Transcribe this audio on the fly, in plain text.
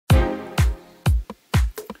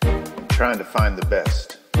trying to find the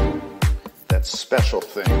best, that special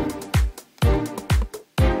thing.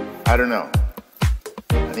 I don't know.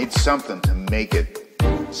 I need something to make it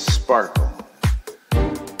sparkle.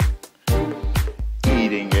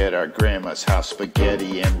 Eating at our grandma's house,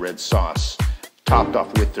 spaghetti and red sauce, topped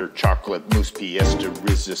off with her chocolate mousse, pièce de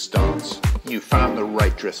résistance. You found the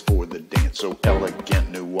right dress for the dance, so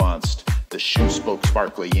elegant, nuanced. The shoe spoke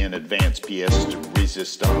sparkly in advance, pièce de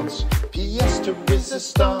résistance. Pièce de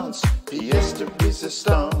résistance, pièce de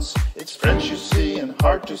résistance. It's French, you see, and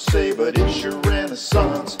hard to say, but it's your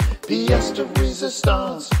renaissance. Pièce de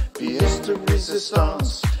résistance, pièce de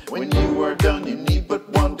résistance. When you are done, you need but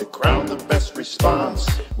one to crown the best response.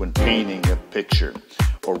 When painting a picture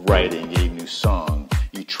or writing a new song,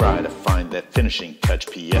 you try to find that finishing touch,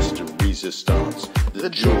 pièce de résistance. The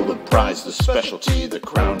jewel, the prize, the specialty, the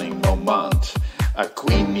crowning moment. A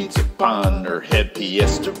queen needs upon her head,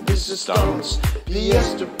 pièce de résistance.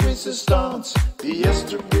 Pièce de résistance, pièce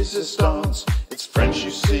de résistance. It's French,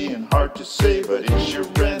 you see, and hard to say, but it's your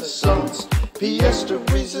renaissance. Pièce de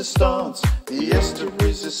résistance, pièce de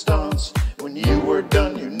résistance. When you are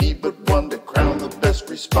done, you need but one to crown the best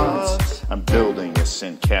response. I'm building a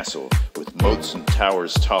sandcastle with moats and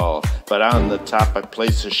towers tall, but on the top I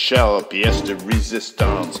place a shell, a pièce de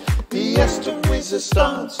résistance. Pièce de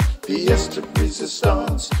résistance, pièce de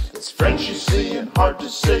résistance. It's French, you see, and hard to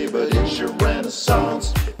say, but it's your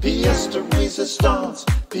renaissance. Pièce de résistance,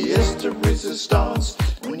 pièce de résistance.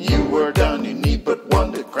 When you are done, you need but